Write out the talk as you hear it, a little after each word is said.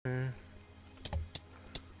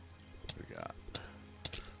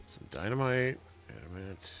dynamite,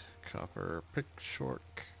 adamant, copper, pick, short,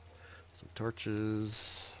 some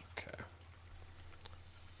torches. Okay.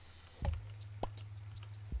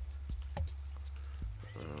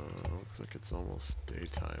 Looks like it's almost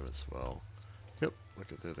daytime as well. Yep,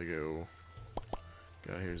 look at there they go.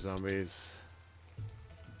 Got here zombies.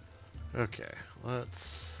 Okay,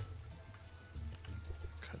 let's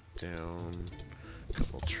cut down a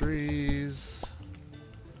couple trees.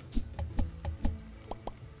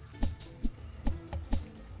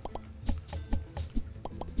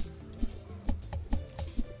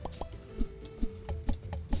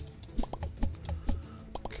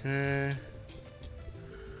 Okay.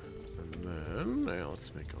 And then, now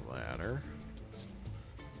let's make a ladder.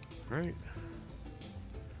 Right.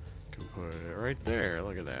 Can put it right there.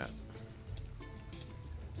 Look at that.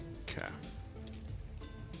 Okay.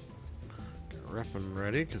 Rep and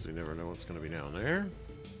ready, because we never know what's going to be down there.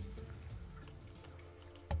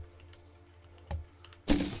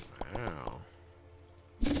 Wow.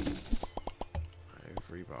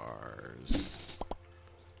 Ivory bars.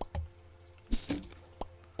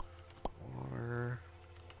 Water.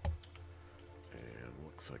 And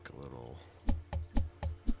looks like a little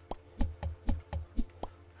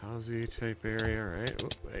housey type area, right?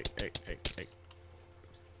 Oop, hey.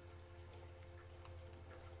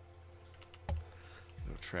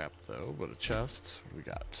 No trap though, but a chest. We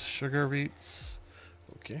got sugar beets.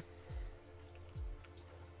 Okay.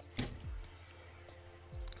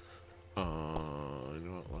 You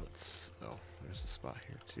know what? Let's. Oh, there's a spot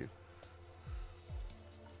here too.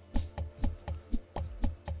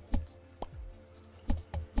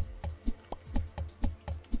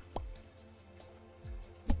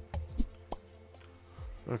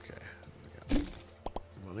 Okay, we got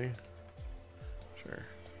money. Sure.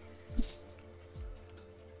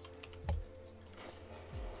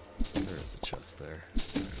 There is a chest there.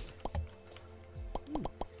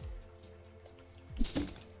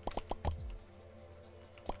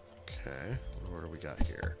 Okay, what do we got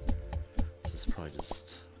here? This is probably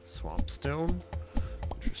just swamp stone.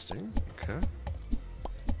 Interesting. Okay.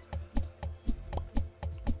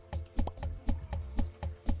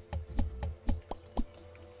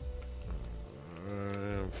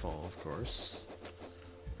 Fall, of course.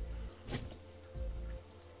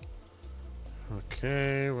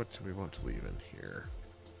 Okay, what do we want to leave in here?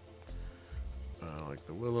 Like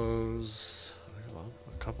the willows.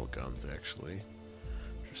 A couple guns, actually.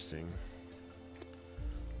 Interesting.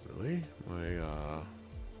 Really? My, do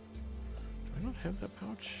I not have that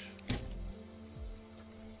pouch?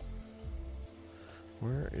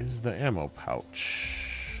 Where is the ammo pouch?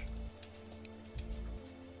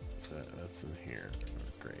 That's in here.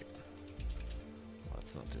 Great. Well,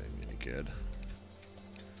 that's not doing me any good.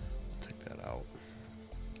 I'll take that out.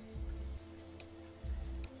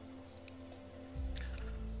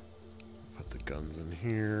 Put the guns in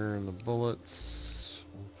here and the bullets.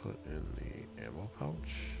 We'll put in the ammo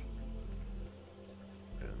pouch.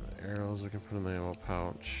 And the arrows we can put in the ammo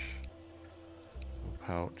pouch.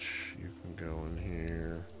 Pouch, you can go in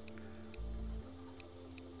here.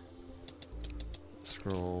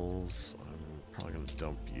 Scrolls, I'm probably going to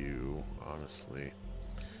dump you, honestly.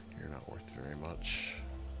 You're not worth very much.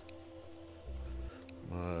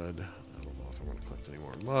 Mud, I don't know if I want to collect any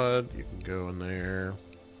more mud. You can go in there.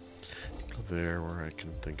 Go there where I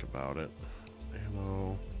can think about it.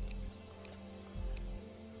 Ammo.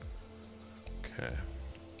 Okay.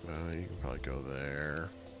 You can probably go there.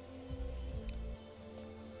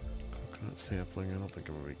 Coconut sampling, I don't think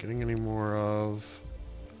I'm going to be getting any more of.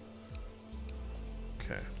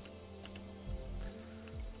 Okay.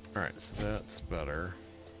 Alright, so that's better.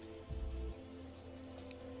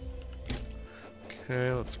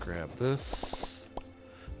 Okay, let's grab this.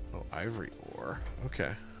 Oh, ivory ore.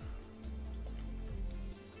 Okay.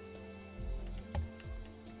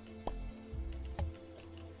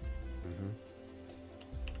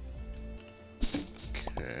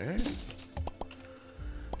 Okay.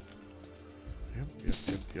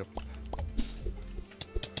 Yep.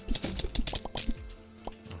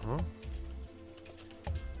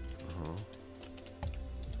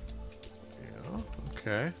 Yeah,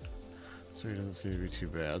 okay. So he doesn't seem to be too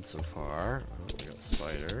bad so far. Oh, we got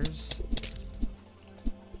spiders.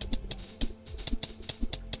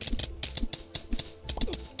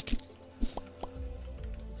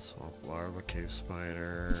 Swamp larva, cave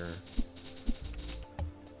spider.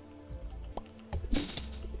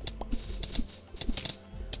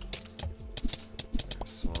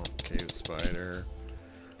 Swamp, cave spider.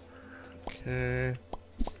 Okay.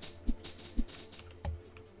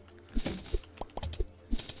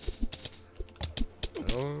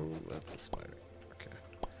 Oh, that's a spider. Okay.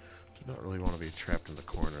 Do not really want to be trapped in the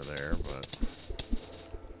corner there, but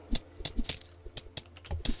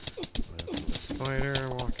that's a spider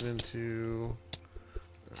I'm walking into.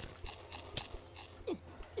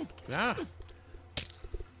 Ah!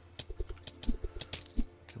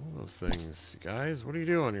 Kill those things, you guys. What are you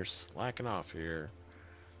doing? You're slacking off here.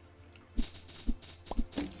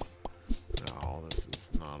 No, this is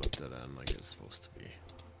not a dead end like it's supposed to be.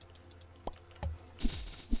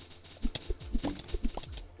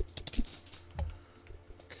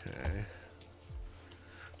 Okay.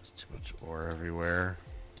 There's too much ore everywhere.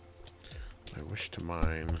 I wish to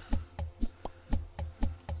mine.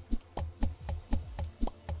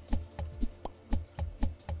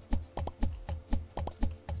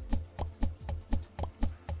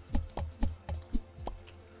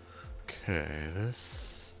 Okay,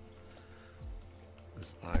 this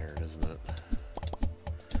is iron, isn't it?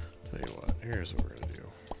 Tell you what, here's what we're gonna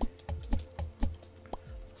do.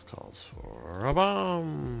 This calls for a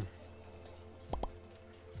bomb.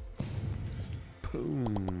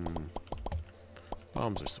 Boom.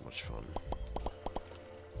 Bombs are so much fun.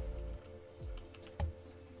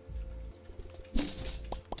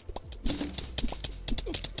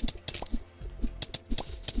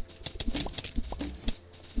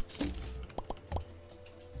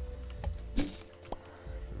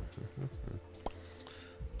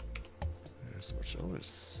 There's so much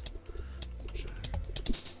others. Okay.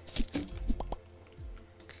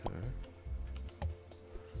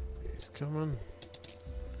 He's coming.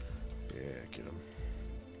 Yeah, get him.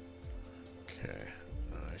 Okay.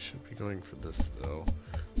 I should be going for this, though.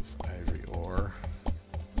 This ivory ore.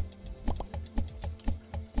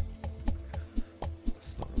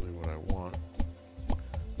 That's not really what I want.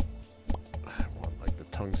 I want, like, the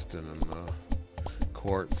tungsten and the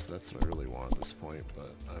quartz. That's what I really want at this point,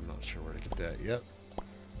 but I'm not sure where to get that yet.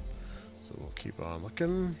 So we'll keep on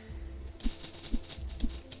looking.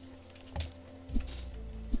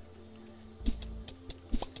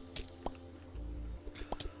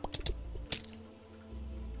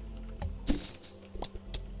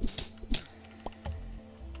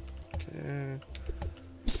 Okay.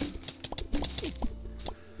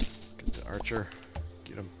 Get the archer.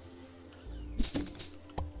 Get him.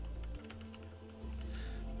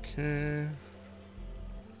 Okay.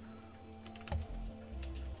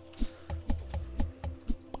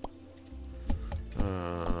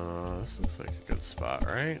 This looks like a good spot,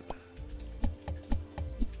 right?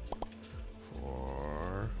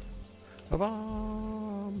 For a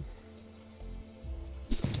bomb.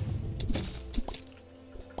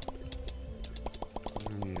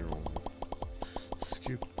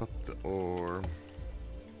 Scoop up the ore.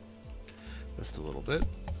 Just a little bit.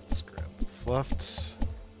 Let's grab what's left.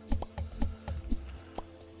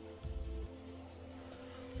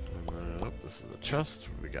 This is the chest.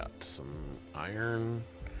 We got some iron,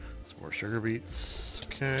 some more sugar beets.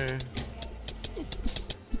 Okay.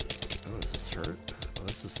 Oh, does this hurt? Oh,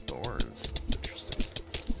 this is thorns. Interesting.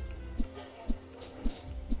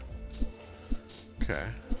 Okay.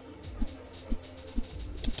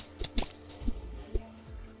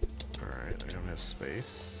 Alright, I don't have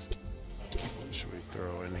space. What should we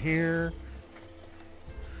throw in here?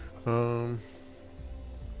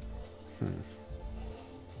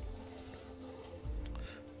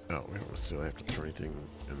 Oh, we don't necessarily have to throw anything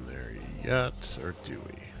in there yet, or do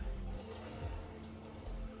we?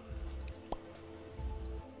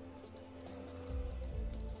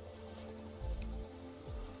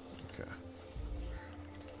 Okay.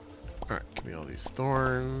 Alright, give me all these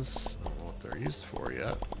thorns. I don't know what they're used for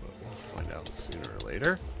yet, but we'll find out sooner or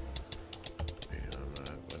later. And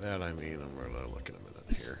by that I mean, I'm going to look in a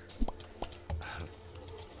minute here.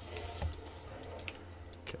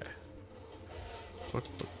 Okay.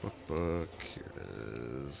 Book. Here it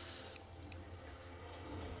is.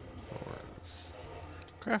 Thorns.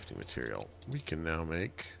 Crafting material. We can now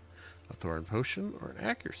make a thorn potion or an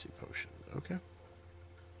accuracy potion. Okay.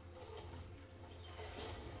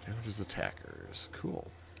 Damages attackers. Cool.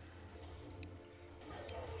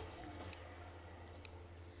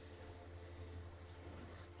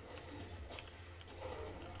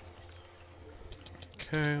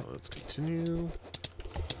 Okay, let's continue.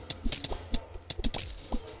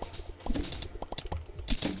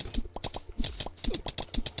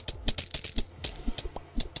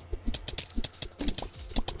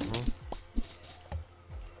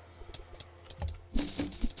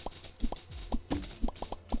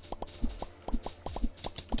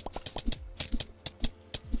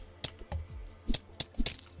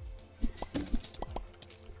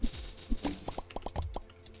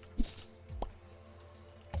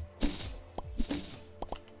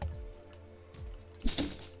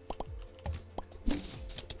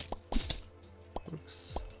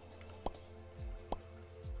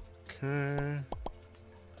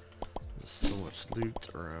 loot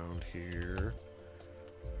around here.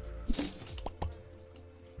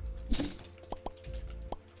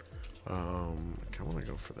 I kinda wanna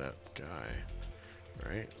go for that guy.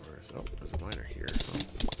 Right? Where's oh, there's a miner here.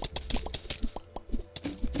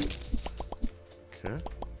 Okay.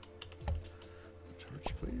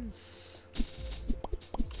 Torch, please.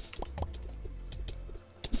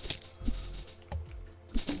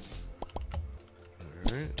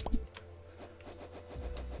 Alright.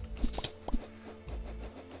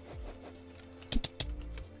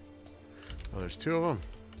 Oh, there's two of them.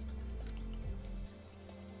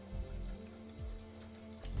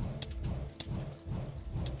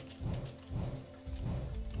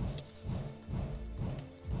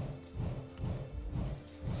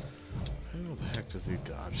 How the heck does he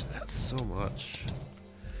dodge that so much?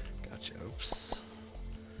 Gotcha. Oops.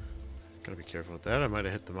 Gotta be careful with that. I might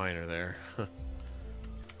have hit the miner there. Alright,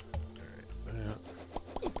 that.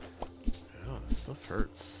 Oh, this stuff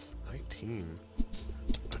hurts. 19.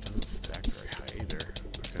 That doesn't stack very high either.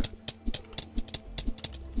 Okay.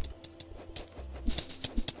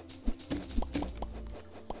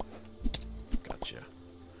 Gotcha.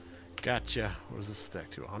 Gotcha. What does this stack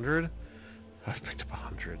to? 100? I've picked up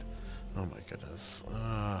 100. Oh my goodness.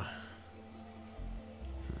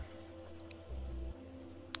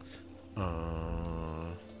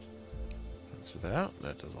 That's for that.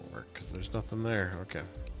 That doesn't work because there's nothing there. Okay.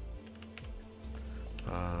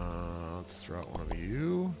 Let's throw out one of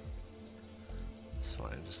you. It's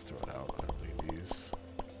fine. Just throw it out. I don't need these.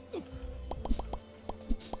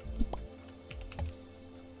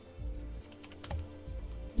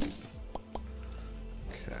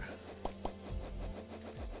 Okay.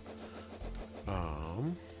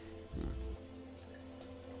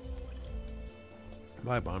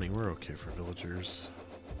 Bye, Bonnie. We're okay for villagers.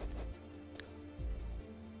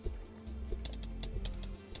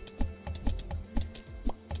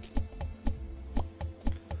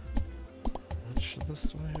 How much of this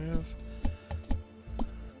do I have?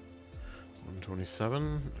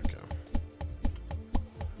 127? Okay.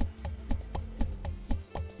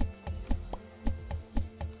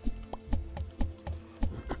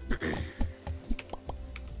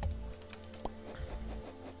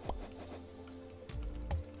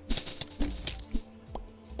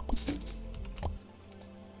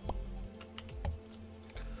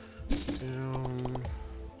 Down.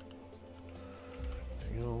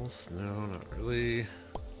 Anything else? No, not really.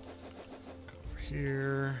 Go over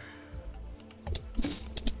here.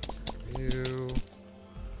 Review.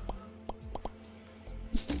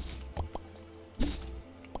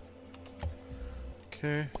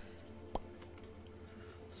 Okay.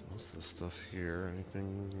 So what's this stuff here?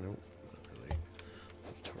 Anything? Nope, not really.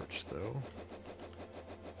 A torch though.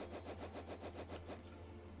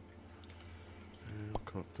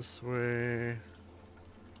 Come up this way.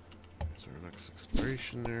 There's our next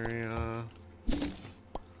exploration area.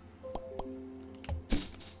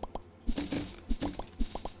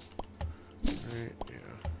 Right,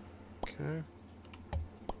 yeah. Okay.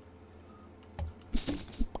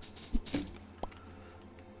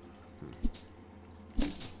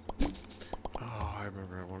 Oh, I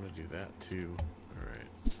remember I want to do that too. Alright.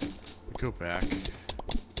 We go back. I'm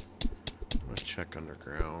gonna check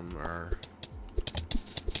underground.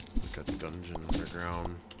 A dungeon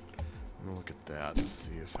underground. I'm gonna look at that and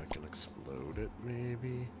see if I can explode it,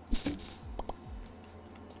 maybe.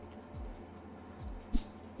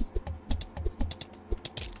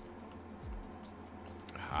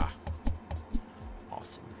 Aha.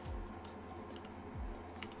 Awesome.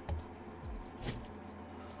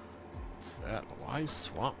 What's that? A wise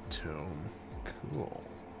swamp tome. Cool.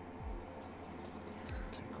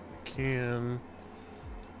 Take what we can.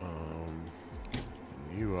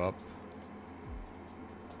 You up.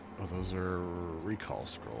 Oh, those are recall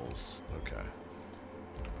scrolls. Okay.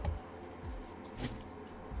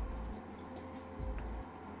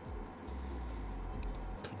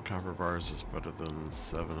 10 copper bars is better than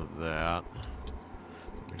 7 of that.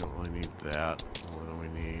 We don't really need that more than we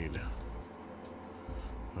need.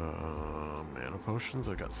 Mana potions?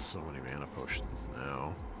 I got so many mana potions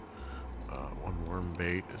now. 1 worm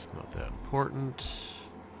bait is not that important.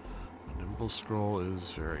 A nimble scroll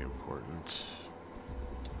is very important.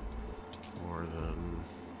 More than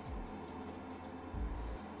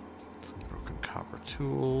some broken copper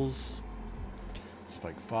tools.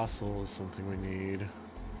 Spike fossil is something we need.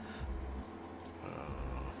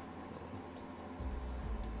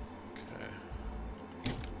 Okay.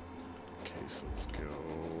 Case, let's go.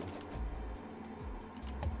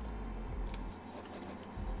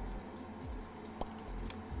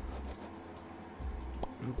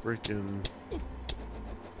 Ooh, break in.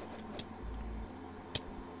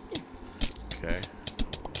 Okay.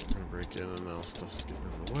 I'm gonna break in and now stuff's getting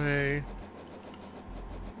in the way.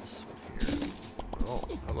 This one here. Oh,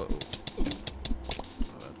 hello. Oh,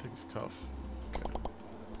 that thing's tough. Okay.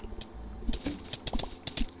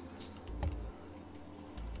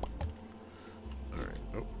 Alright.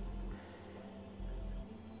 Oh.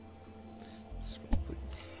 Scroll,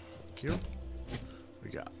 please. Thank you.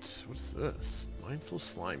 We got, what's this? Mindful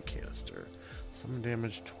Slime Canister. Summon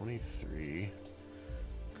damage 23.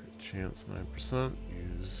 Crit chance 9%.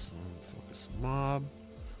 Use focus mob.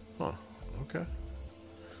 Huh. Okay.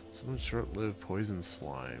 Summon short-lived poison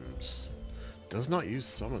slimes. Does not use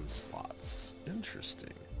summon slots.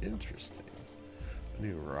 Interesting. Interesting. A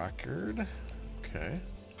new record. Okay.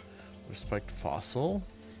 Respect fossil.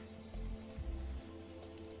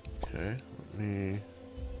 Okay. Let me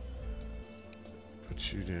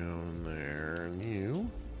put you down there, and you.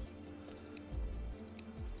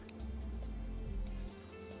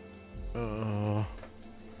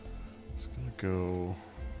 Just gonna go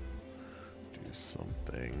do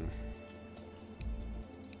something.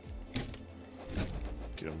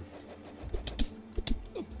 Get him.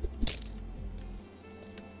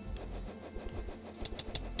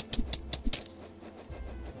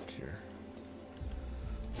 Here.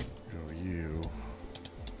 Go you.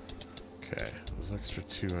 Okay, those extra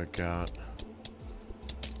two I got.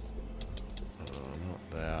 Not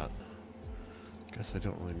that. Guess I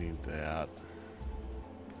don't really need that.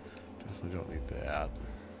 Definitely don't need that.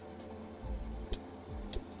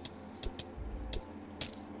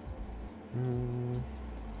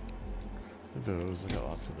 Those, I got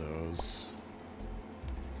lots of those.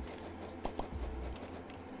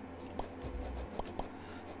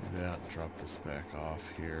 Do that, drop this back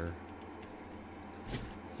off here.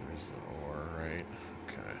 There's the ore, right?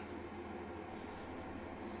 Okay.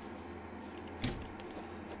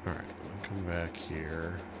 Alright, I'll come back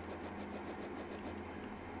here.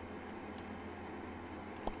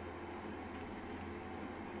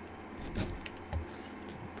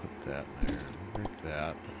 Put that there, break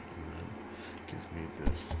that, and then give me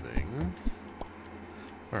this thing.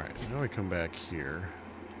 Alright, now we come back here.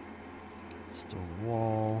 Stone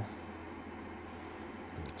wall.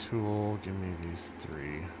 And the tool, give me these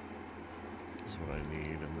three. Is what I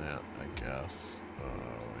need, and that, I guess.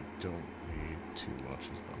 I don't need too much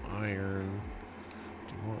as the iron.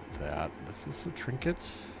 Do you want that? Is this a trinket?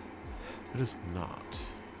 It is not.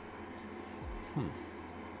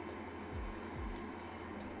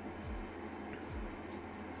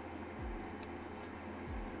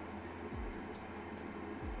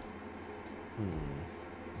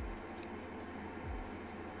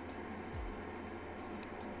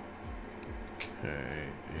 Okay,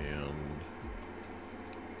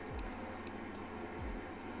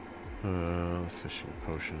 and the fishing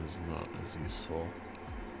potion is not as useful.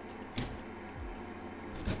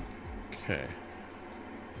 Okay.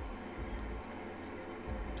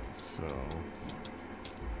 So, how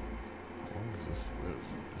long does this live?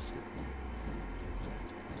 Biscuit.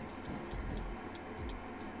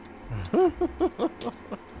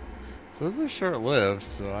 It says they're short-lived,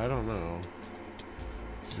 so I don't know.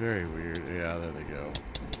 It's very weird. Yeah, there they go.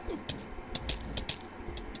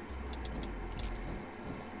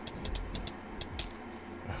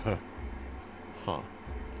 Huh.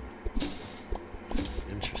 That's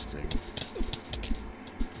interesting.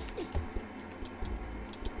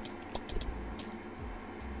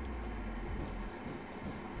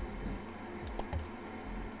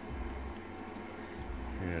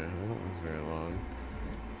 Yeah, they don't live very long.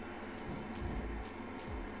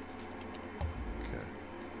 Okay.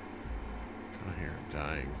 Come here, I'm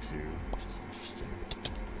dying too, which is interesting.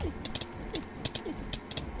 Ooh,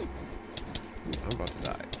 I'm about to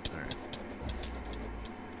die. Alright.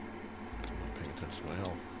 I'm not paying attention to my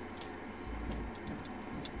health.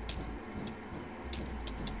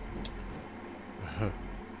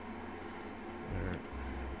 They're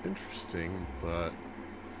interesting, but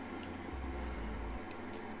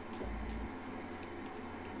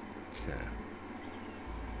okay.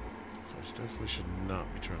 So I definitely should not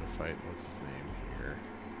be trying to fight what's his name here.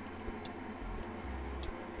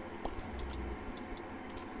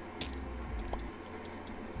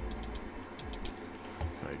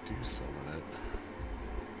 If I do summon it.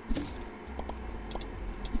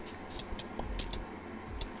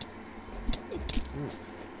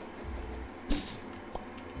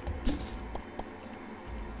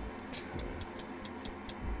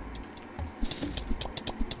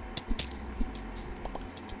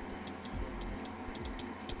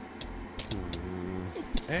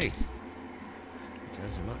 Hey! You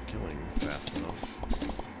guys are not killing fast enough.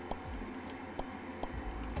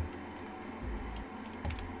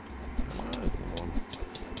 there's another one.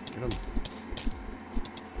 Get him.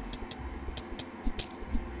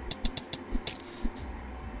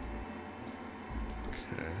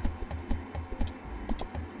 Okay.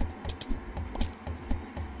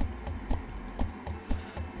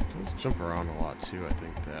 It does jump around a lot too, I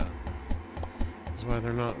think that. That's why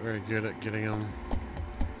they're not very good at getting them.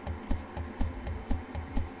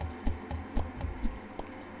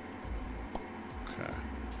 Okay.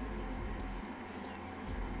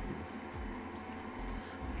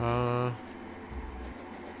 I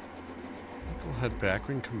think we'll head back.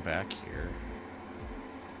 We can come back here.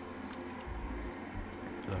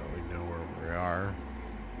 Now that we know where we are.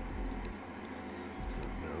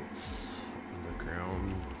 Some notes.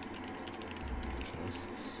 Underground.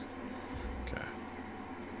 Chests. Okay.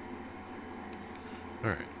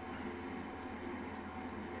 Alright.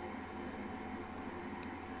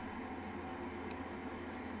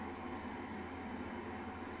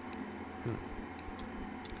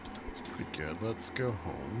 That's pretty good. Let's go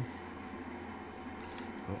home.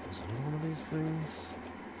 Oh, there's another one of these things?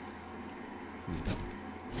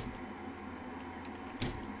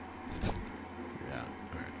 Yeah,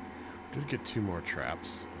 alright. Did get 2 more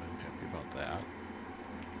traps. I'm happy about that.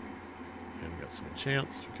 And we got some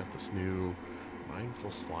enchants. We got this new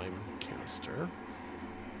Mindful Slime Canister.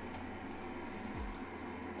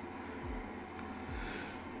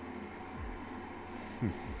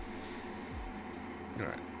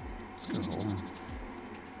 Alright, let's go home.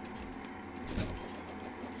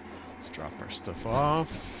 Let's drop our stuff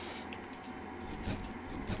off.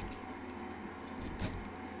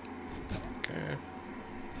 Okay.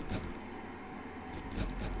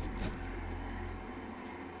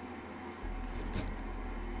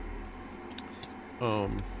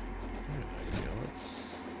 Good idea.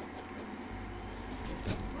 Let's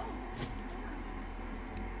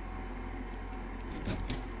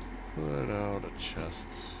put out a chest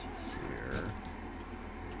here.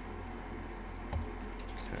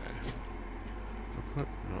 Okay. We'll put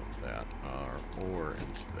not that our ore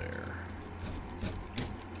into there.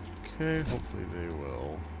 Okay, hopefully they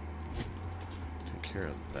will take care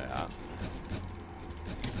of that.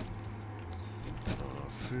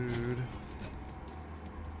 Food.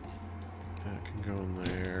 That can go in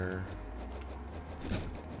there.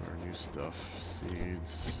 Our new stuff,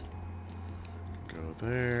 seeds. Can go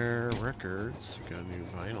there. Records. We got a new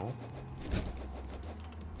vinyl.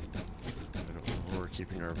 I don't know where we're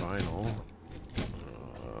keeping our vinyl.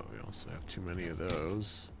 We also have too many of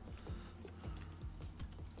those.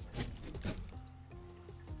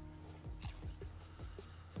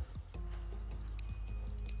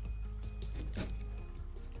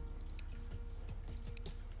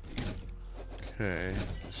 Okay,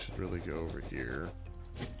 this should really go over here.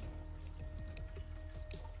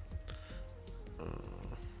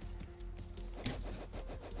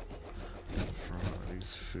 Are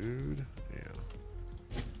these food? Yeah.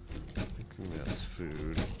 I think that's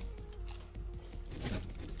food.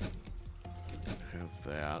 Have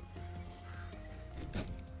that.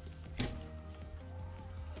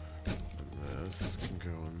 And this can go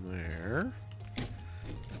in there.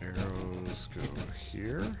 Arrows go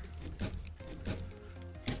here.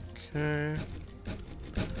 Okay.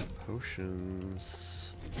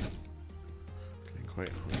 Potions. Getting quite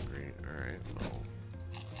hungry. Alright, well.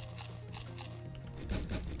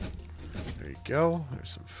 There you go.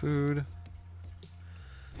 There's some food.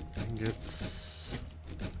 Ingots.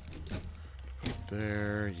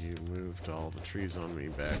 There. You moved all the trees on me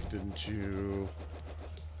back, didn't you?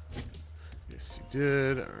 Yes, you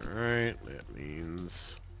did. Alright. That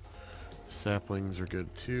means saplings are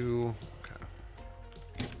good too. Okay.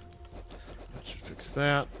 That should fix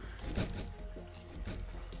that.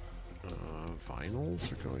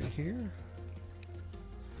 Vinyls are going here.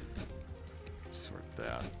 Sort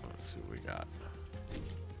that. Let's see what we got.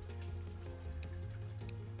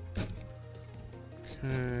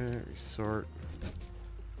 Okay, resort.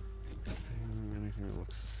 Anything that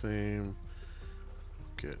looks the same.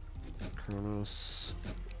 Get Chronos.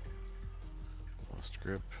 Lost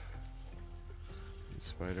grip.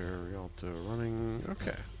 Spider, Rialto running.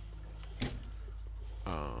 Okay.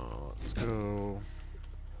 Let's go.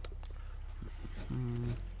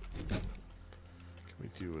 What can we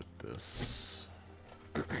do with this?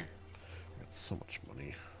 Got so much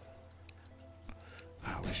money.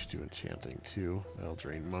 We should do enchanting too. That'll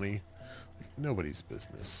drain money. Like nobody's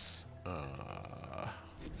business.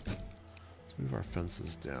 Let's move our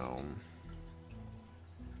fences down.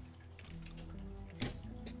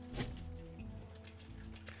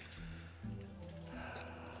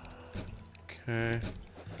 Okay.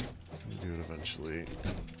 Let's do it eventually.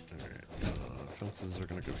 Alright. Fences are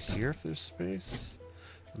going to go here if there's space.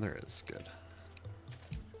 And there is. Good.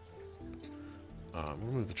 We'll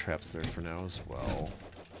move the traps there for now as well.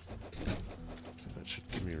 That should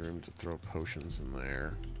give me room to throw potions in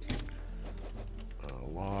there.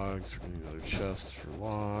 Logs. We're going to need another chest for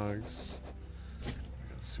logs. I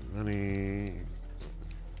got too many.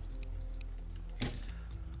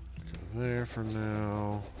 Go there for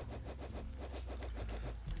now.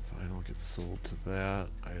 Vinyl gets sold to that.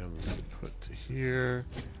 Items get put to here.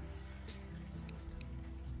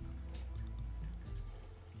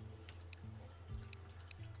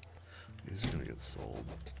 These are going to get sold.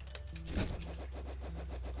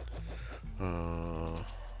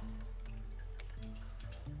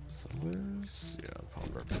 Settlers? Yeah, the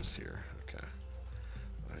pawnbroker's here. Okay.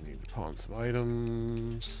 I need to pawn some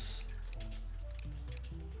items.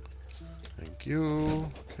 Thank you.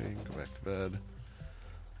 Okay, go back to bed.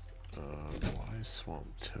 Wise Swamp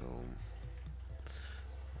Tome.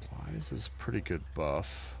 Wise is pretty good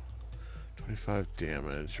buff. 25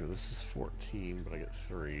 damage, or this is 14, but I get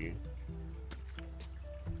 3.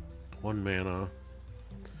 1 mana.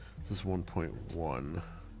 This is 1.1.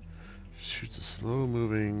 Shoots a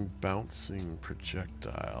slow-moving, bouncing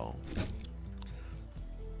projectile.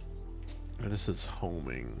 And this is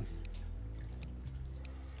homing.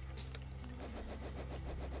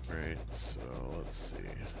 Right, so let's see.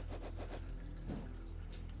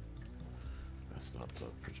 That's not the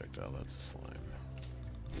projectile, that's a slime.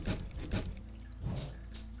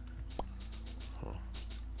 Huh.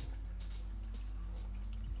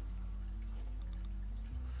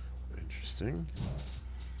 Interesting.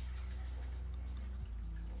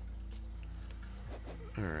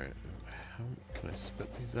 Alright, how can I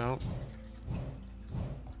spit these out?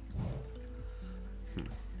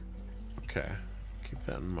 Okay, keep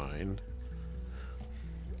that in mind.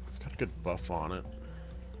 It's got a good buff on it.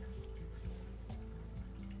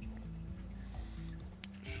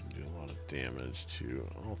 Should do a lot of damage too.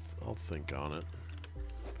 I'll think on it.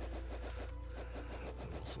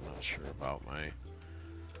 I'm also not sure about my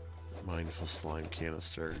mindful slime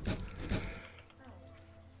canister.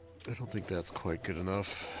 I don't think that's quite good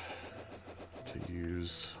enough to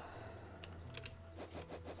use.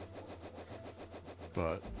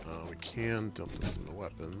 But we can dump this into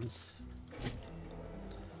weapons.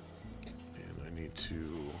 And I need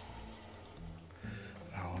to...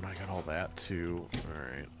 Oh, and I got all that too.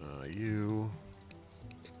 Alright, you...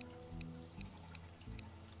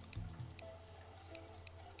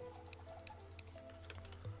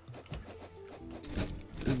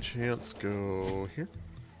 Enchants go here.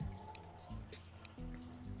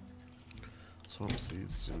 Swamp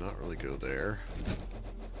seeds do not really go there. You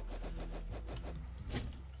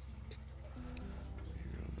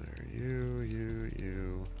go there.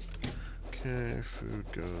 You. Okay, food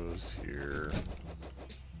goes here.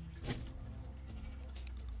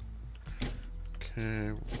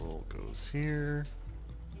 Okay, wool goes here.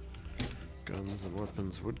 Guns and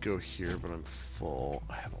weapons would go here, but I'm full.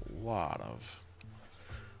 I have a lot of...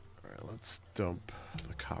 Alright, let's dump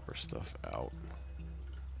the copper stuff out.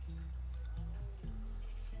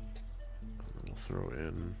 And then we'll throw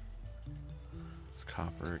in this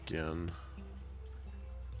copper again.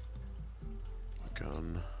 A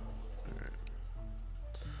gun. Alright.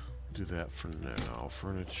 Do that for now.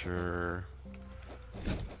 Furniture.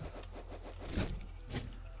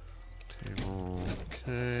 Table.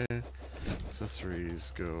 Okay.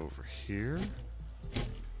 Accessories go over here.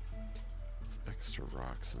 It's extra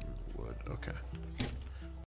rocks and wood. Okay.